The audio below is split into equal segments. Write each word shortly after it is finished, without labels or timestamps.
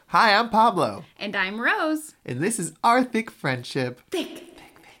Hi, I'm Pablo. And I'm Rose. And this is our Thick Friendship. Thick.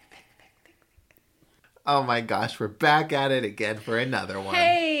 Oh my gosh, we're back at it again for another one.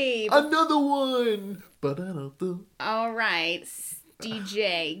 Hey. Another one. Ba-da-da-da. All right,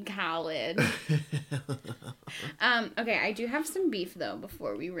 DJ Khaled. Okay, I do have some beef though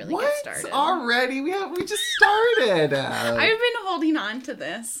before we really get started. Already? We just started. I've been holding on to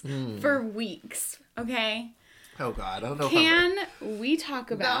this for weeks. Okay. Oh God, I don't know. Can we talk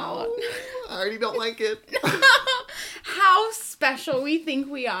about? No, I already don't like it. How special we think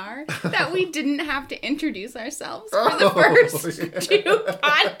we are that we didn't have to introduce ourselves for the first two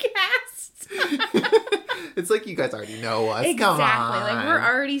podcasts. It's like you guys already know us. Exactly. Come on. Like we're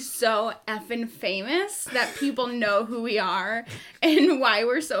already so effing famous that people know who we are and why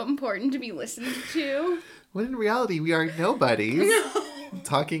we're so important to be listened to. When in reality, we are nobodies. No.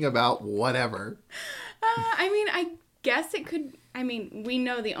 Talking about whatever. I guess it could. We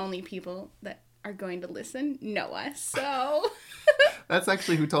know the only people that are going to listen know us, so. That's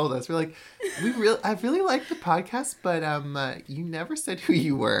actually who told us. We're like, I really like the podcast, but you never said who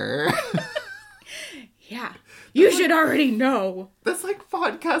you were. Yeah, you should already know. That's like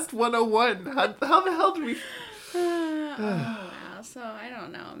podcast 101. How the hell did we? Oh wow. So I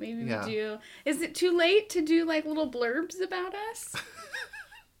don't know. Maybe we do. Is it too late to do like little blurbs about us?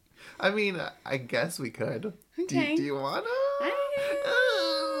 I guess we could. Okay. Do you wanna?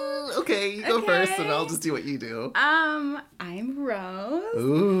 Okay, you go first, and I'll just do what you do. I'm Rose.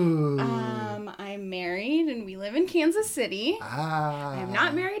 Ooh. I'm married, and we live in Kansas City. I'm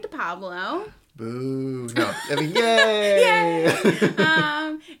not married to Pablo. Boo. No. Yay! Yay!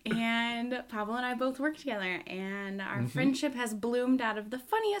 And Pablo and I both work together, and our friendship has bloomed out of the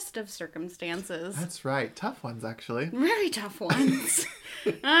funniest of circumstances. That's right. Tough ones, actually. Very tough ones.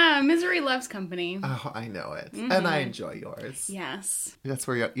 Misery loves company. Oh, I know it. Mm-hmm. And I enjoy yours. Yes. That's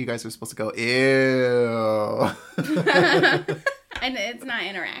where you guys are supposed to go, ew. And it's not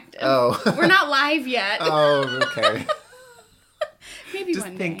interactive. Oh. We're not live yet. Oh, okay. Maybe just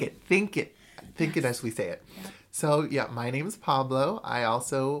one think day. Think it as we say it. Yeah. So, my name is Pablo. I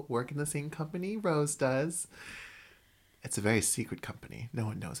also work in the same company Rose does. It's a very secret company. No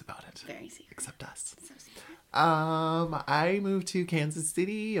one knows about it. Very secret. Except us. So secret. I moved to Kansas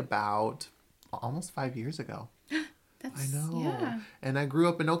City about almost 5 years ago. I know. Yeah. And I grew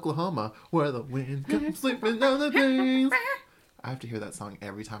up in Oklahoma, where the wind comes sleeping on the days. I have to hear that song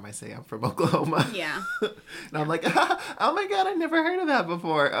every time I say I'm from Oklahoma. Yeah. And I'm like, oh my God, I never heard of that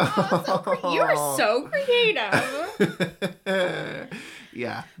before. Oh, you are so creative.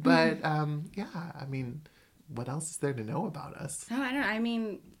 Yeah. But, what else is there to know about us? No, I don't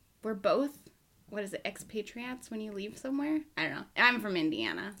know. We're both, expatriates when you leave somewhere? I don't know. I'm from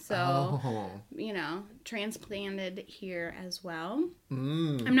Indiana, so, transplanted here as well.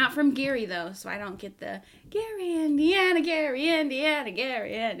 I'm not from Gary, though, so I don't get the Gary, Indiana, Gary, Indiana,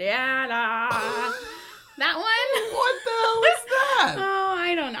 Gary, Indiana. That one? What the hell is that? Oh,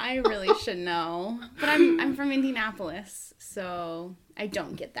 I don't know. I really should know. But I'm from Indianapolis, so I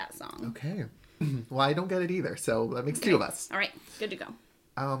don't get that song. Okay. Well, I don't get it either, so that makes two of us. All right. Good to go.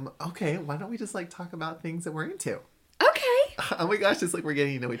 Okay, why don't we just talk about things that we're into? Okay. Oh my gosh, it's like we're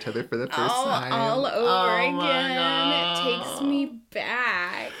getting to know each other for the first time. All over again. It takes me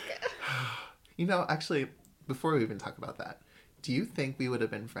back. Actually, before we even talk about that, do you think we would have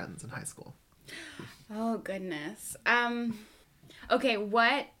been friends in high school? Oh, goodness. Okay,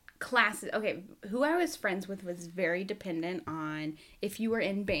 what classes? Okay, who I was friends with was very dependent on if you were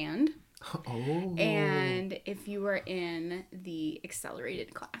in band. Oh. And if you were in the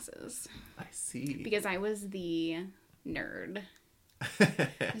accelerated classes. I see. Because I was the nerd.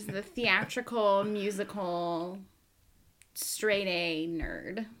 I was the theatrical, musical, straight A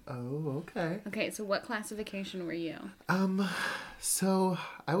nerd. Oh, okay. Okay, so what classification were you? So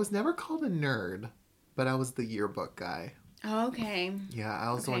I was never called a nerd, but I was the yearbook guy. Oh, okay. Yeah,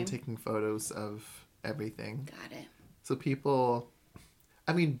 I was the one taking photos of everything. Got it. So people...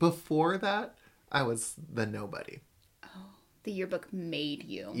 before that, I was the nobody. Oh, the yearbook made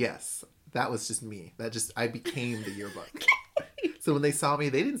you. Yes, that was just me. I became the yearbook. So when they saw me,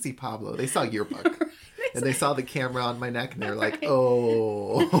 they didn't see Pablo. They saw yearbook. And they saw the camera on my neck, and they're like,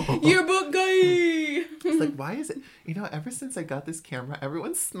 oh. Yearbook guy! It's like, why is it? Ever since I got this camera,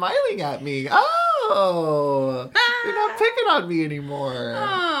 everyone's smiling at me. Oh! You're not picking on me anymore.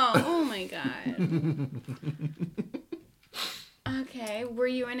 Oh my God. Okay, were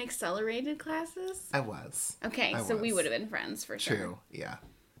you in accelerated classes? I was. Okay, so we would have been friends for sure. True, yeah.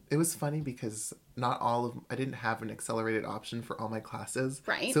 it was funny because I didn't have an accelerated option for all my classes.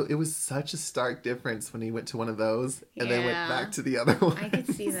 Right. So it was such a stark difference when he went to one of those and then went back to the other one. I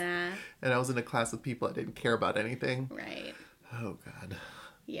could see that. And I was in a class with people that didn't care about anything. Right. Oh, God.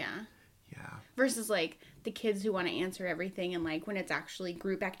 Yeah. Yeah. Versus, like, the kids who want to answer everything and, like, when it's actually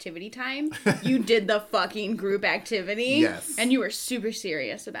group activity time, you did the fucking group activity. Yes. And you were super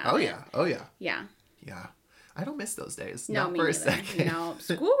serious about it. Oh, yeah. Oh, yeah. Yeah. Yeah. I don't miss those days. No, not me for neither. a second. No,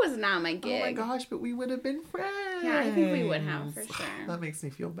 school was not my gig. Oh my gosh, but we would have been friends. Yeah, I think we would have for sure. That makes me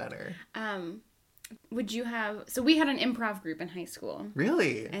feel better. Would you have... So we had an improv group in high school.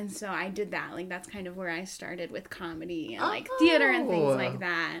 Really? And so I did that. Like, that's kind of where I started with comedy and, like, theater and things like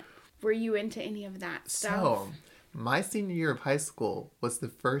that. Were you into any of that stuff? So, my senior year of high school was the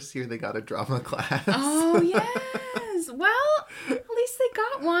first year they got a drama class. Oh, yes. Well, at least they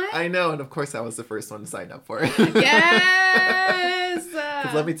got one. I know, and of course I was the first one to sign up for it. Yes!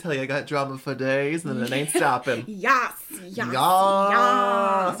 Because let me tell you, I got drama for days, and then it ain't stopping. Yes!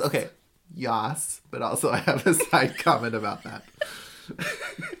 Okay, yas, but also I have a side comment about that.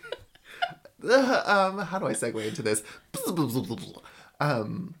 How do I segue into this?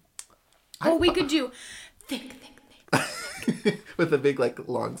 We could do think. With a big, like,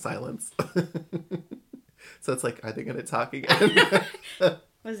 long silence. So it's like, are they going to talk again?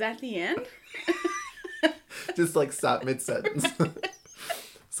 Was that the end? Just, like, stop mid-sentence.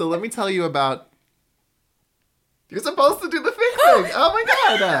 So let me tell you about... You're supposed to do the think thing. Oh, my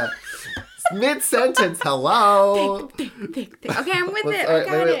God. Mid-sentence. Hello. Think. Okay, I'm with it. All right,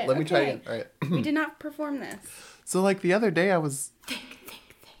 I got it. Let me try again. All right. We did not perform this. So, like, the other day I was... Think.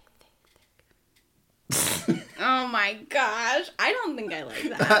 Oh my gosh. I don't think I like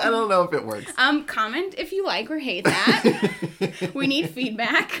that. I don't know if it works. Comment if you like or hate that. We need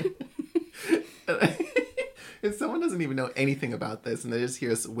feedback. If someone doesn't even know anything about this and they just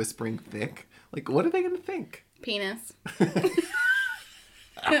hear us whispering thick, like, what are they going to think? Penis.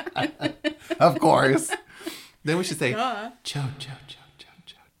 Of course. Then we should say, cho.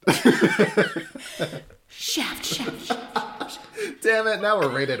 Shaft. Damn it, now we're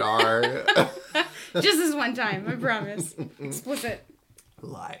rated R. Just this one time, I promise. Explicit.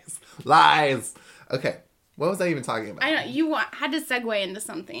 Lies. Okay, what was I even talking about? I know, you had to segue into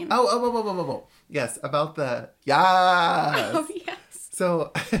something. Oh. Yes, about the... Yes. Oh, yes.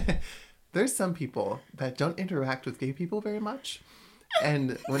 So, there's some people that don't interact with gay people very much.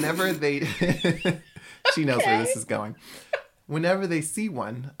 And whenever they... She knows where this is going. Whenever they see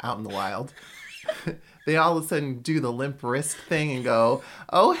one out in the wild... They all of a sudden do the limp wrist thing and go,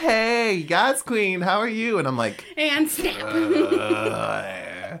 oh, hey, Yas Queen, how are you? And I'm like... And snap.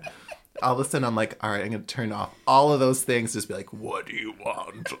 All of a sudden, I'm like, all right, I'm going to turn off all of those things. Just be like, what do you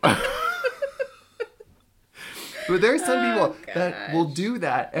want? But there are some people that will do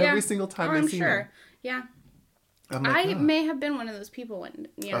that every single time they see them. Yeah. I'm like, I may have been one of those people when,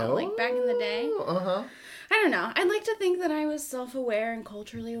 like back in the day. Uh-huh. I don't know. I'd like to think that I was self-aware and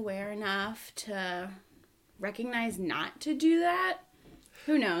culturally aware enough to recognize not to do that.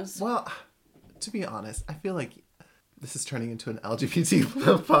 Who knows? Well, to be honest, I feel like this is turning into an LGBT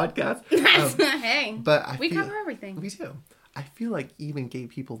podcast. Hey, but we cover everything. We do. I feel like even gay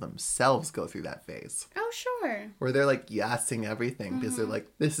people themselves go through that phase. Oh, sure. Where they're like yassing everything because they're like,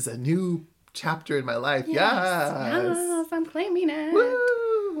 this is a new chapter in my life. Yes, I'm claiming it.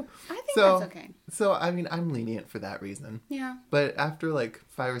 Woo! I think that's okay. So, I mean, I'm lenient for that reason. Yeah. But after like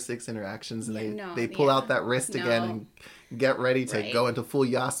 5 or 6 interactions and they pull out that wrist again and get ready to go into full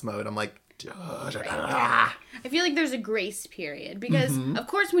yas mode, I'm like, I feel like there's a grace period because, of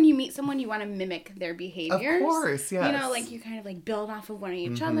course, when you meet someone, you want to mimic their behaviors. Of course, yes. You know, like you kind of like build off of one of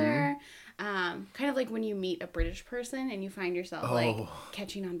each other. Kind of like when you meet a British person and you find yourself like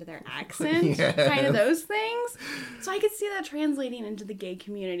catching on to their accent. Yes. Kind of those things. So I could see that translating into the gay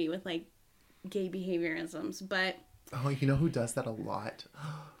community with like gay behaviorisms, but... Oh, you know who does that a lot?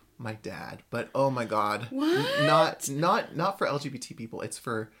 My dad. But oh my God. What? Not for LGBT people. It's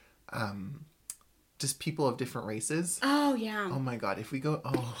for just people of different races. Oh yeah. Oh my God. If we go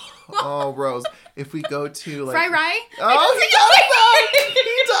Rose. If we go to like Fry Rye? Oh, he does that!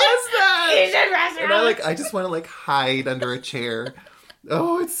 He does that! He's a restaurant. And I just want to like hide under a chair.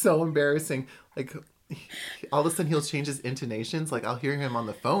 Oh, it's so embarrassing. Like all of a sudden he'll change his intonations. Like I'll hear him on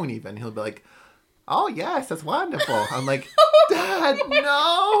the phone even. He'll be like, oh yes, that's wonderful. I'm like, Dad,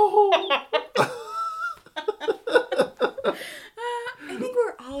 no! I think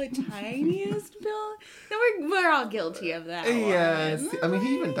we're all a tiniest Bill. We're all guilty of that. Yes. I mean,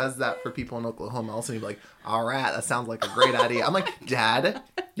 he even does that for people in Oklahoma. Also, he'd be like, all right, that sounds like a great idea. I'm like, Dad,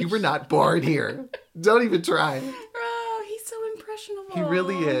 you were not born here. Don't even try. Oh, he's so impressionable. He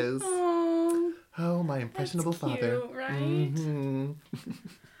really is. Oh, my impressionable father. Cute, right? Mm-hmm.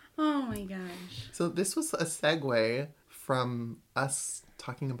 Oh my gosh. So this was a segue from us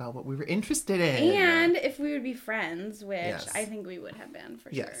talking about what we were interested in. And if we would be friends, which yes. I think we would have been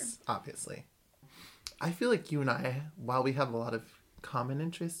for sure. Yes, obviously. I feel like you and I, while we have a lot of common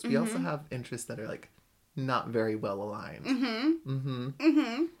interests, we also have interests that are like not very well aligned.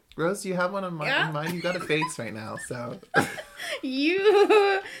 Rose, you have one in mind? You got a face right now, so.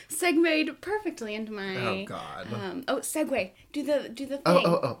 You segued perfectly into my. Oh God. Segue. Do the thing.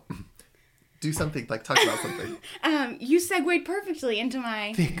 Oh. Do something, like talk about something. You segued perfectly into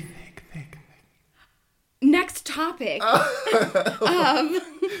my. Think. Next topic.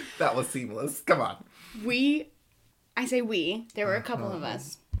 That was seamless. Come on. I say we. There were a couple of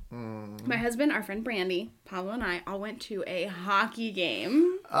us. My husband, our friend Brandy, Pablo, and I all went to a hockey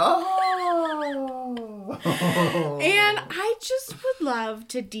game. Oh! And I just would love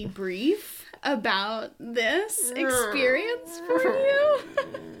to debrief about this experience for you.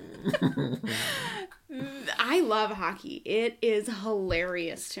 I love hockey. It is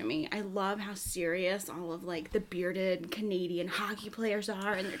hilarious to me. I love how serious all of like the bearded Canadian hockey players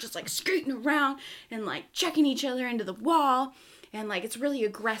are, and they're just like skating around and like checking each other into the wall. And, like, it's really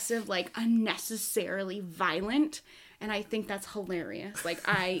aggressive, like, unnecessarily violent. And I think that's hilarious. Like,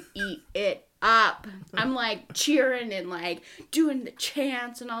 I eat it up. I'm, like, cheering and, like, doing the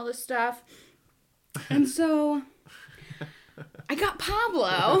chants and all this stuff. And so I got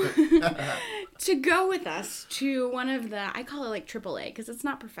Pablo to go with us to one of the, I call it, like, AAA, because it's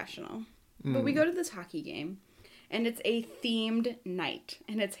not professional. But we go to this hockey game. And it's a themed night.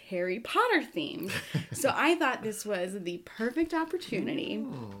 And it's Harry Potter themed. So I thought this was the perfect opportunity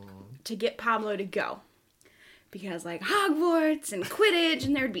to get Pablo to go. Because like Hogwarts and Quidditch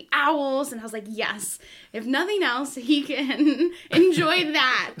and there'd be owls. And I was like, yes. If nothing else, he can enjoy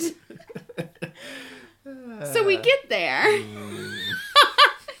that. So we get there.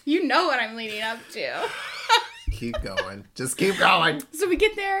 You know what I'm leading up to. Keep going. Just keep going. So we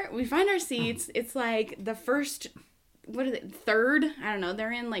get there, we find our seats. It's like the first, third? I don't know.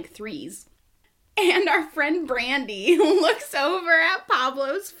 They're in like threes. And our friend Brandy looks over at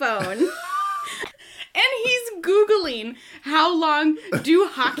Pablo's phone. And he's Googling how long do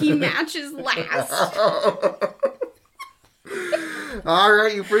hockey matches last. All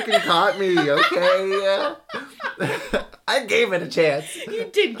right, you freaking caught me, okay? I gave it a chance. You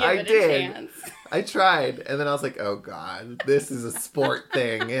did give it a chance. I tried, and then I was like, oh God, this is a sport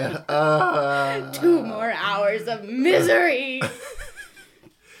thing. 2 more hours of misery.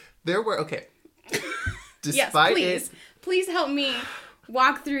 There were, okay. Despite yes, please help me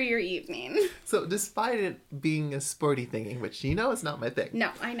walk through your evening. So despite it being a sporty thing, which you know is not my thing.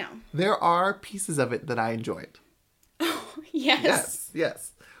 No, I know. There are pieces of it that I enjoyed. Oh, yes.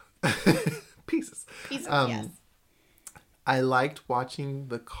 Yes. Pieces. Yes. I liked watching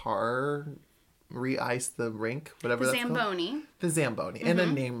the car re-ice the rink, whatever that's Zamboni. called. The Zamboni. Mm-hmm. And a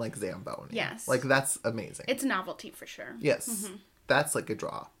name like Zamboni. Yes. Like, that's amazing. It's a novelty for sure. Yes. Mm-hmm. That's like a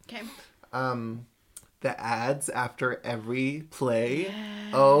draw. Okay. The ads after every play.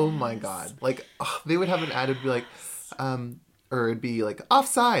 Yes. Oh my God. Like, they would have an ad, it'd be like, or it'd be like,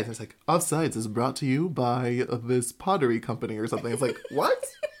 Offsides. It's like, Offsides is brought to you by this pottery company or something. It's like, what?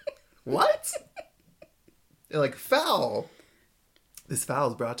 What? And like, foul. This foul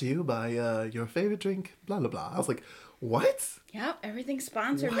is brought to you by your favorite drink, blah, blah, blah. I was like, what? Yep, everything's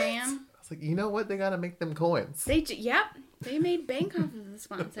sponsored, man. I was like, you know what? They got to make them coins. They made bank off of the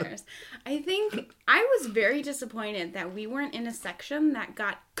sponsors. I think I was very disappointed that we weren't in a section that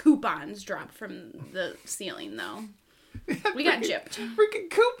got coupons dropped from the ceiling, though. We got gypped. Freaking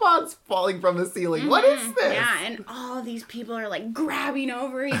coupons falling from the ceiling. Mm-hmm. What is this? Yeah, and all these people are like grabbing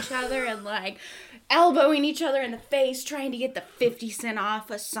over each other and like elbowing each other in the face trying to get the 50 cent off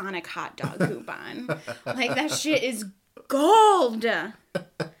a Sonic hot dog coupon. Like, that shit is gold.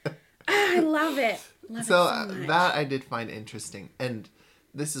 I love it. So that I did find interesting. And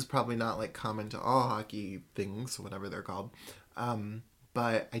this is probably not like common to all hockey things, whatever they're called.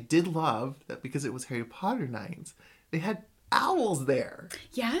 But I did love that because it was Harry Potter nights, they had owls there.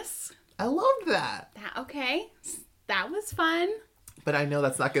 Yes. I loved that. Okay. That was fun. But I know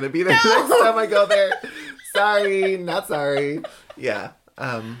that's not going to be there next time I go there. Sorry, not sorry. Yeah.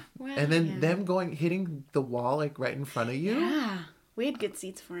 And then them hitting the wall like right in front of you. Yeah. We had good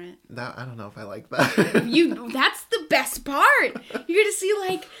seats for it. That, I don't know if I like that. That's the best part. You get to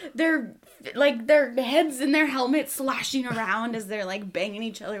see their heads in their helmets slashing around as they're like banging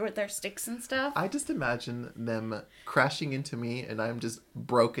each other with their sticks and stuff. I just imagine them crashing into me and I'm just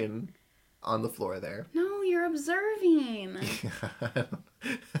broken on the floor there. No, you're observing.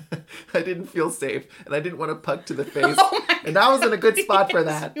 I didn't feel safe, and I didn't want to puck to the face, and I was in a good spot for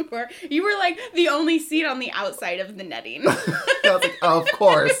that. You were like the only seat on the outside of the netting. I was like, oh, of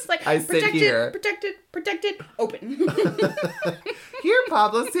course, like, I sit here. Protected, open. Here,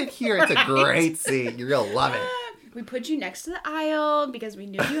 Pablo, sit here. It's a great seat. You're going to love it. We put you next to the aisle because we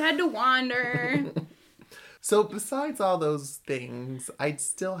knew you had to wander. So besides all those things, I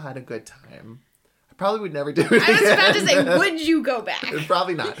still had a good time. I probably would never do it again. I was about to say, would you go back?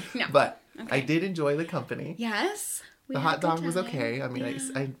 Probably not. No. But okay. I did enjoy the company. Yes. The hot dog was okay. I mean,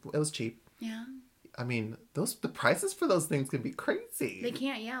 it was cheap. Yeah. I mean, the prices for those things can be crazy. They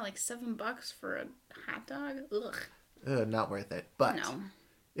can't, like $7 for a hot dog. Ugh. Not worth it. But no.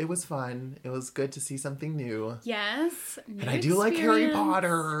 It was fun. It was good to see something new. Yes. And I do like Harry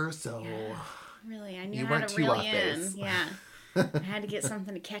Potter, so... Yeah. Really, I knew you how weren't to too reel off you base. in. Yeah. I had to get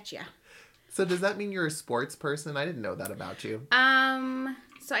something to catch you. So does that mean you're a sports person? I didn't know that about you.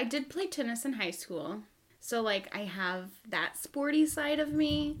 So I did play tennis in high school. So, like, I have that sporty side of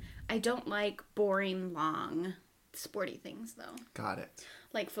me. I don't like boring, long, sporty things, though. Got it.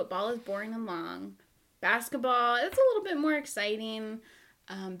 Like, football is boring and long. Basketball, it's a little bit more exciting.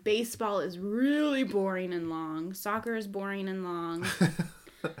 Baseball is really boring and long. Soccer is boring and long.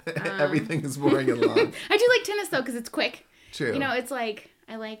 Everything is boring and long. I do like tennis, though, because it's quick. True. You know, it's like,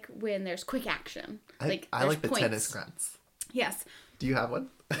 I like when there's quick action. I like the points. tennis grunts. Yes. Do you have one?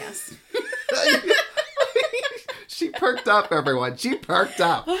 Yes. She perked up, everyone. She perked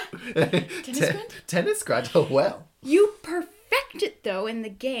up. Tennis grunt? Tennis grunt. Oh, well. You perfect it, though, in the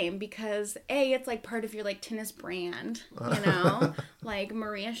game because, A, it's like part of your, like, tennis brand, you know? Like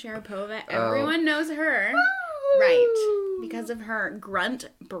Maria Sharapova. Everyone knows her. Right. Because of her grunt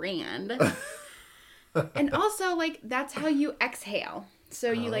brand. And also, like, that's how you exhale.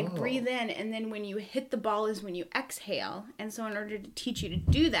 So you, like, breathe in, and then when you hit the ball is when you exhale. And so in order to teach you to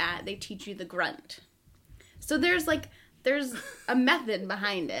do that, they teach you the grunt. So there's a method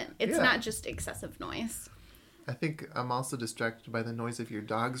behind it. It's not just excessive noise. I think I'm also distracted by the noise of your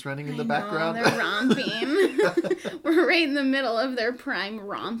dogs running in the background. They're romping. We're right in the middle of their prime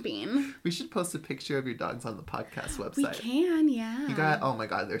romping. We should post a picture of your dogs on the podcast website. We can, yeah. Oh my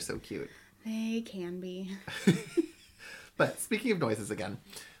God, they're so cute. They can be. But speaking of noises again,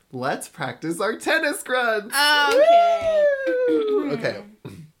 let's practice our tennis grunts. Okay. Okay.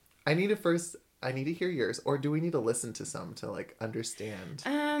 I need to hear yours, or do we need to listen to some to, like, understand?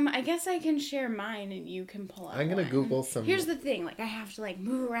 I guess I can share mine and you can pull up I'm gonna Google some. Here's the thing, like, I have to, like,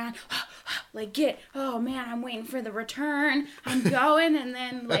 move around, like, oh man, I'm waiting for the return, I'm going, and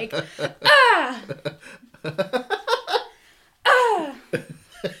then, like,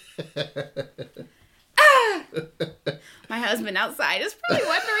 My husband outside is probably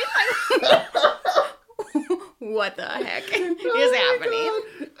wondering, like, what the heck is happening?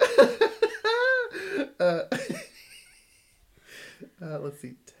 Let's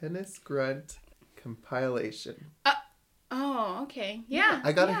see. Tennis grunt compilation. Okay. Yeah.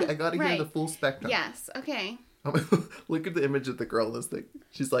 I gotta hear the full spectrum. Yes. Okay. Look at the image of the girl in this thing.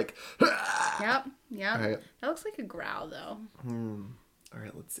 She's like, Yep. All right. That looks like a growl, though. All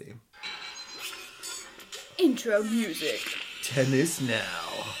right, let's see. Intro music. Tennis now.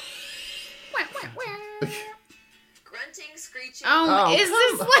 Grunting, screeching. Is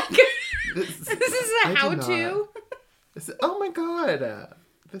this a how-to? Oh my God.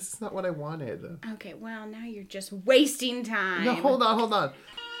 This is not what I wanted. Okay, well, now you're just wasting time. No, hold on.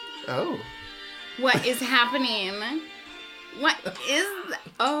 Oh. What is happening? What is...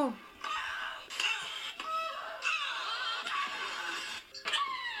 Oh.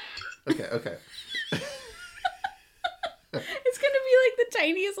 Okay. It's gonna be like the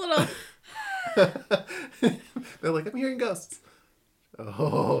tiniest little... They're like, I'm hearing ghosts.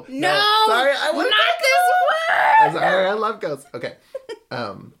 Oh. No! Sorry, I want not this word! I'm sorry, I love ghosts. Okay.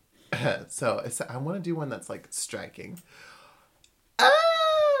 So I want to do one that's, like, striking.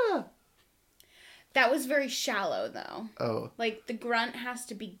 Ah! That was very shallow, though. Oh. Like, the grunt has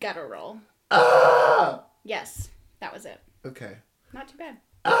to be guttural. Ah! Yes, that was it. Okay. Not too bad.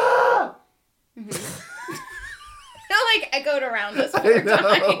 Ah! Mm-hmm. I, like, echoed around us 4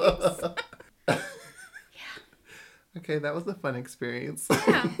 times. Yeah. Okay, that was a fun experience.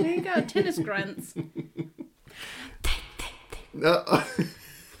 Yeah, there you go. Tennis grunts. No.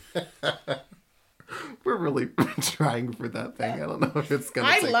 We're really trying for that thing. I don't know if it's going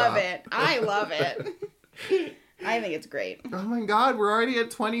to take off. I love it. I think it's great. Oh my God, we're already at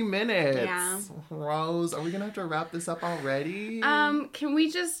 20 minutes. Yeah. Rose, are we going to have to wrap this up already? Can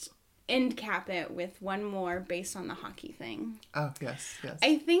we just end cap it with one more based on the hockey thing? Oh, yes.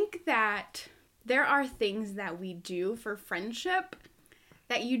 I think that there are things that we do for friendship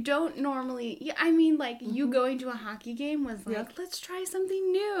that you don't normally... I mean, like, you going to a hockey game was like, let's try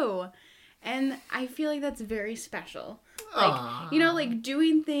something new. And I feel like that's very special. Like, you know, like,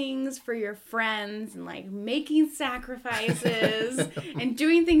 doing things for your friends and, like, making sacrifices and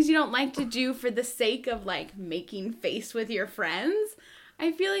doing things you don't like to do for the sake of, like, making face with your friends.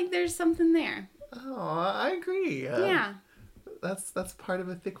 I feel like there's something there. Oh, I agree. Yeah. That's part of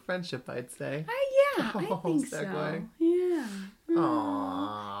a thick friendship, I'd say. I think segue. so. Yeah.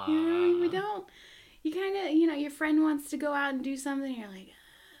 Aww. You know, we don't... You kind of, you know, your friend wants to go out and do something, and you're like...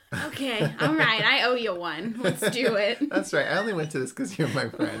 Okay, all right, I owe you one. Let's do it. That's right. I only went to this because you're my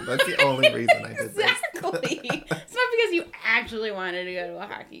friend. That's the only reason I did this. Exactly. It's not because you actually wanted to go to a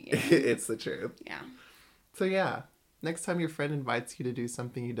hockey game. It's the truth. Yeah. So yeah, next time your friend invites you to do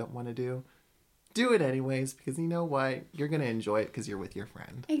something you don't want to do it anyways, because you know what? You're going to enjoy it because you're with your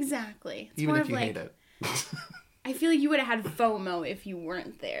friend. Exactly. It's even more if you of hate it. I feel like you would have had FOMO if you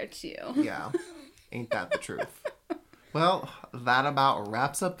weren't there too. Yeah. Ain't that the truth? Well, that about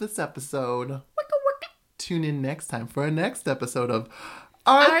wraps up this episode. Tune in next time for our next episode of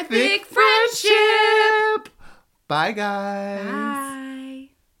Our Thick Friendship. Bye, guys. Bye.